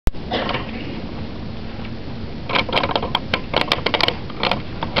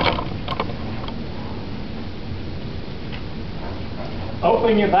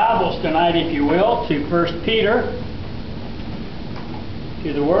Open your Bibles tonight, if you will, to 1 Peter,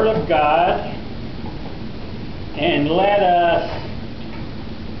 to the Word of God, and let us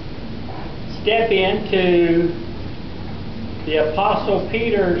step into the Apostle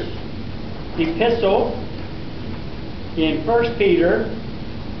Peter's epistle in 1 Peter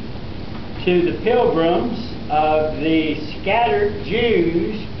to the pilgrims of the scattered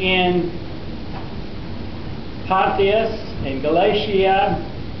Jews in Pontus and Galatia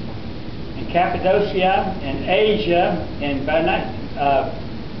and Cappadocia and Asia and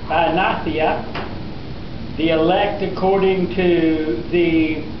Bithynia, the elect according to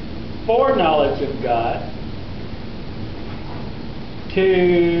the foreknowledge of God,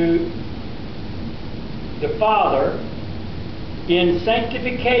 to the Father in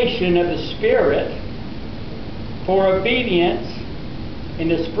sanctification of the Spirit for obedience in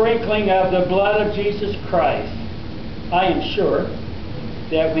the sprinkling of the blood of Jesus Christ. I am sure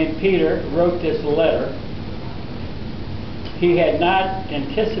that when Peter wrote this letter, he had not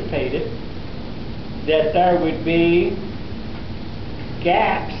anticipated that there would be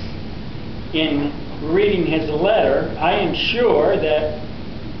gaps in reading his letter. I am sure that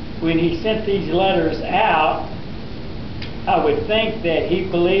when he sent these letters out, I would think that he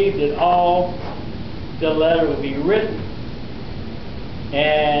believed that all the letter would be written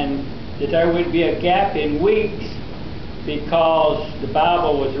and that there would be a gap in weeks, because the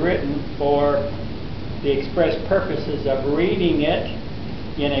Bible was written for the express purposes of reading it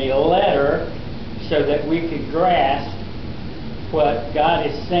in a letter so that we could grasp what God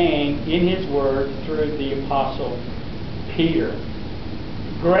is saying in His Word through the Apostle Peter.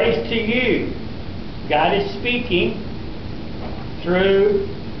 Grace to you. God is speaking through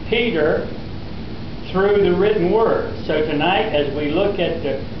Peter through the written Word. So tonight, as we look at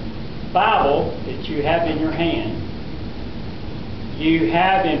the Bible that you have in your hand, you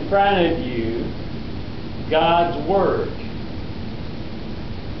have in front of you God's Word.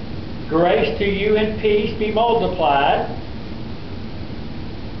 Grace to you and peace be multiplied.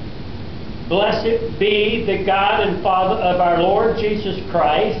 Blessed be the God and Father of our Lord Jesus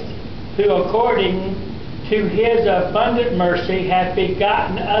Christ, who according to His abundant mercy hath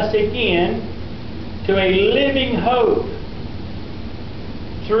begotten us again to a living hope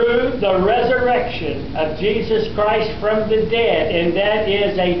through the resurrection of Jesus Christ from the dead. And that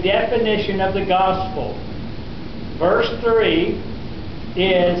is a definition of the gospel. Verse 3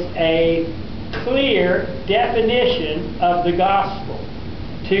 is a clear definition of the gospel.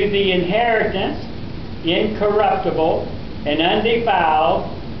 To the inheritance incorruptible and undefiled,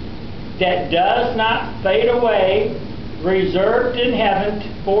 that does not fade away, reserved in heaven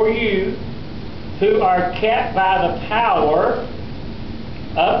for you, who are kept by the power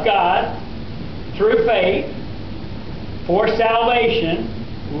of God through faith for salvation,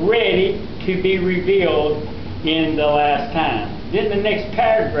 ready to be revealed in the last time. Then the next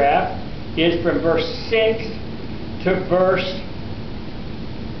paragraph is from verse 6 to verse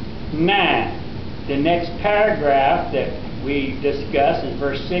 9. The next paragraph that we discuss is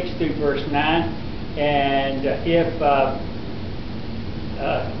verse 6 through verse 9. And if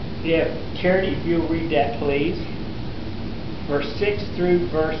Charity, if you'll read that, please. Verse 6 through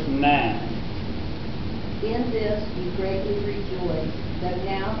verse 9. In this you greatly rejoice, though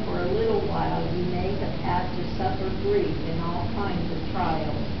now for a little while you may have had to suffer grief in all kinds of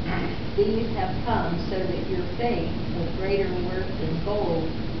trials. These have come so that your faith, of greater worth than gold,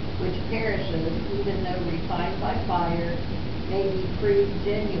 which perishes even though refined by fire, may be proved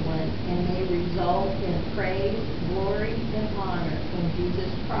genuine and may result in praise, glory, and honor when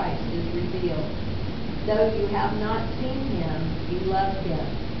Jesus Christ is revealed. Though you have not seen Him, you love Him.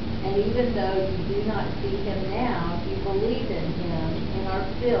 And even though you do not see Him now, you believe in Him and are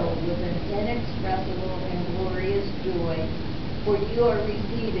filled with an inexpressible and glorious joy, for you are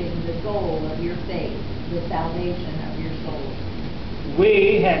receiving the goal of your faith, the salvation of your souls.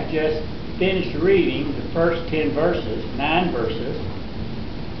 We have just finished reading the first 10 verses, 9 verses,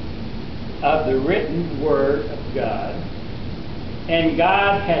 of the written Word of God, and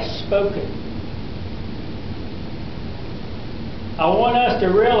God has spoken. I want us to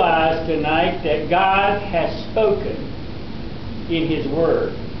realize tonight that God has spoken in His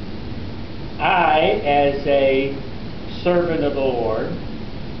Word. I, as a servant of the Lord,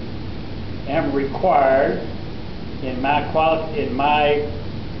 am required in my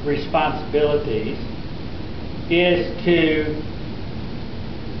responsibilities is to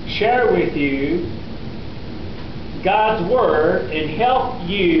share with you God's Word and help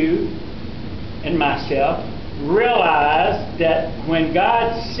you and myself realize that when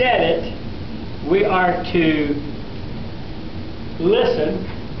God said it, we are to listen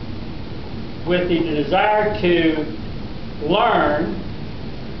with the desire to learn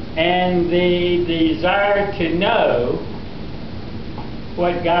and the desire to know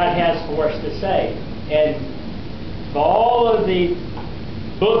what God has for us to say. And all of the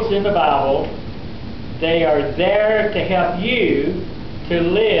books in the Bible, they are there to help you to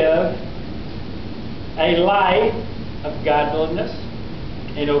live a life of godliness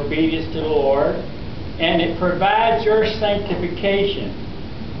and obedience to the Lord, and it provides your sanctification.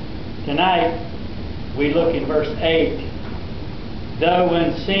 Tonight, we look in verse 8. Though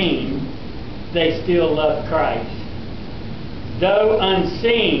unseen, they still love Christ. Though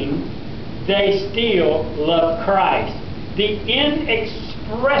unseen, they still love Christ. The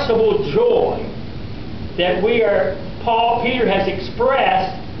inexpressible joy that Peter has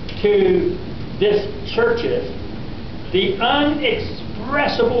expressed to this churches, the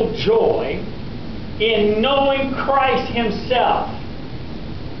unexpressible joy in knowing Christ Himself.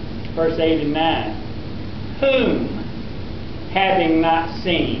 Verse 8 and 9. Whom, having not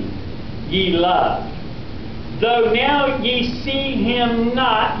seen, ye love. Though now ye see Him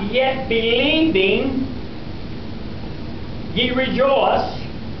not, yet believing, ye rejoice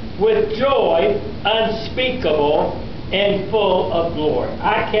with joy unspeakable and full of glory.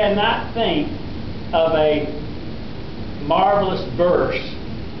 I cannot think of a marvelous verse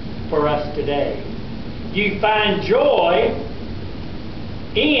for us today. You find joy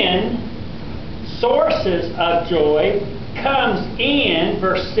in sources of joy comes in,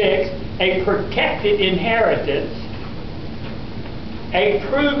 verse 6, a protected inheritance, a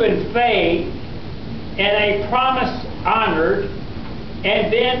proven faith, and a promise honored,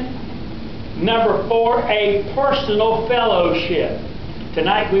 and then number 4, a personal fellowship.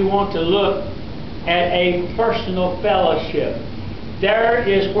 Tonight we want to look at a personal fellowship. There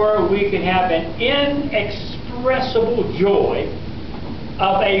is where we can have an inexpressible joy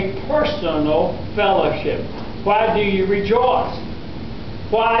of a personal fellowship. Why do you rejoice?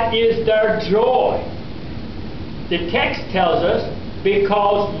 Why is there joy? The text tells us,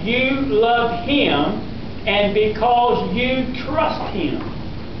 because you love Him and because you trust Him.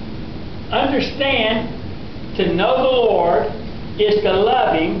 Understand, to know the Lord is to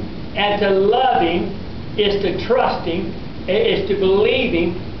love Him, and to love Him is to trust Him, is to believe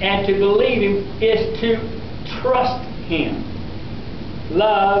Him, and to believe Him is to trust Him.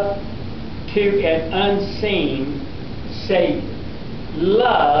 Love to an unseen Savior.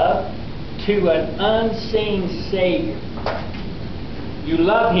 Love to an unseen Savior. You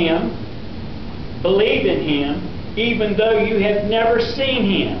love Him, believe in Him, even though you have never seen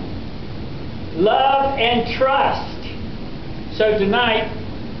Him. Love and trust. So tonight,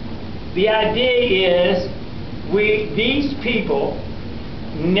 the idea is these people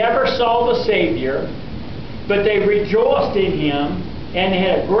never saw the Savior, but they rejoiced in Him and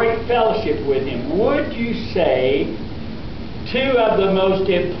had a great fellowship with Him. Would you say two of the most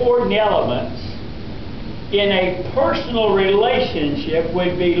important elements in a personal relationship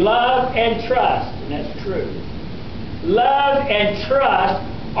would be love and trust? And that's true. Love and trust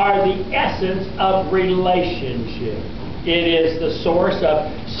are the essence of relationship. It is the source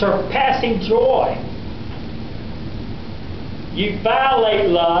of surpassing joy. You violate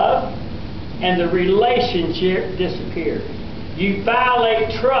love and the relationship disappears. You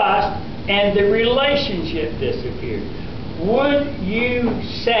violate trust and the relationship disappears. Would you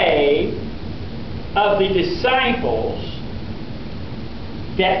say of the disciples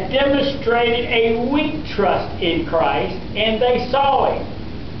that demonstrated a weak trust in Christ and they saw Him,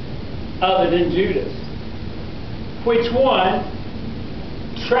 other than Judas? Which one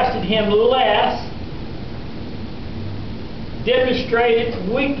trusted Him less, demonstrated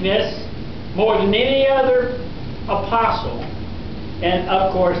weakness more than any other apostle? And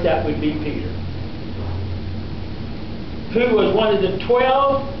of course that would be Peter, who was one of the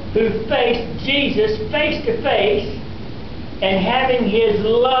 12 who faced Jesus face to face and having his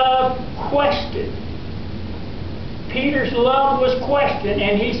love questioned. Peter's love was questioned,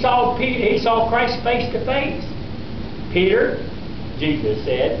 and he saw Christ face to face. Peter, Jesus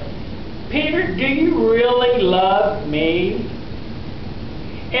said, Peter, do you really love me?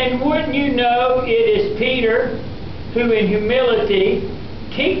 And wouldn't you know it is Peter who in humility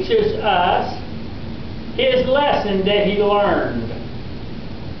teaches us his lesson that he learned.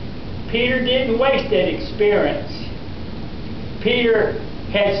 Peter didn't waste that experience. Peter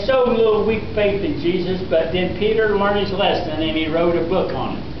had so little weak faith in Jesus, but then Peter learned his lesson and he wrote a book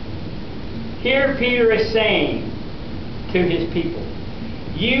on it. Here Peter is saying to his people,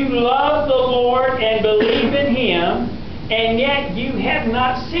 you love the Lord and believe in Him, and yet you have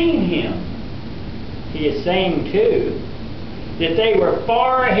not seen Him. He is saying too that they were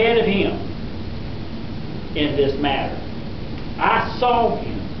far ahead of him in this matter. I saw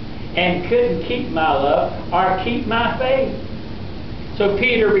him and couldn't keep my love or keep my faith. So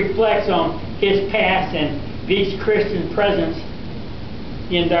Peter reflects on his past and these Christian presence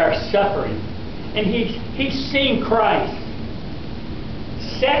in their suffering. And he's seen Christ,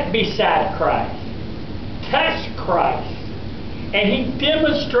 sat beside Christ, touched Christ, and he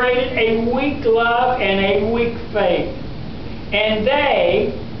demonstrated a weak love and a weak faith. And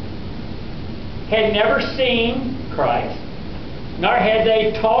they had never seen Christ, nor had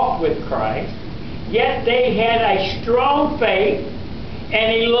they talked with Christ, yet they had a strong faith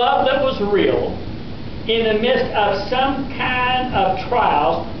and a love that was real in the midst of some kind of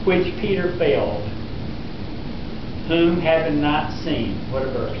trials which Peter failed. Whom having not seen, what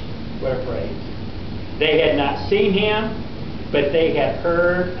a verse, what a phrase. They had not seen him, but they had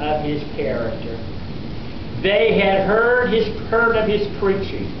heard of his character. They had heard of his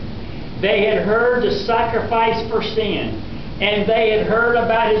preaching. They had heard the sacrifice for sin. And they had heard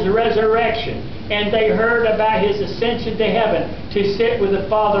about his resurrection. And they heard about his ascension to heaven to sit with the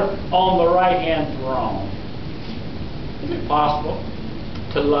Father on the right-hand throne. Is it possible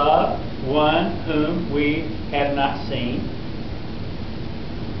to love one whom we have not seen?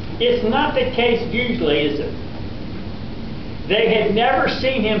 It's not the case usually, is it? They had never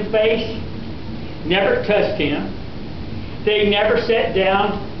seen him face, never touched him. They never sat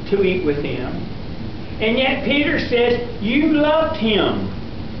down to eat with him. And yet Peter says, you loved him.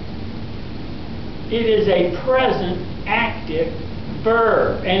 It is a present, active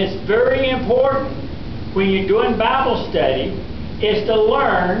verb. And it's very important when you're doing Bible study is to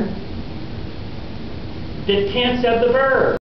learn the tense of the verb.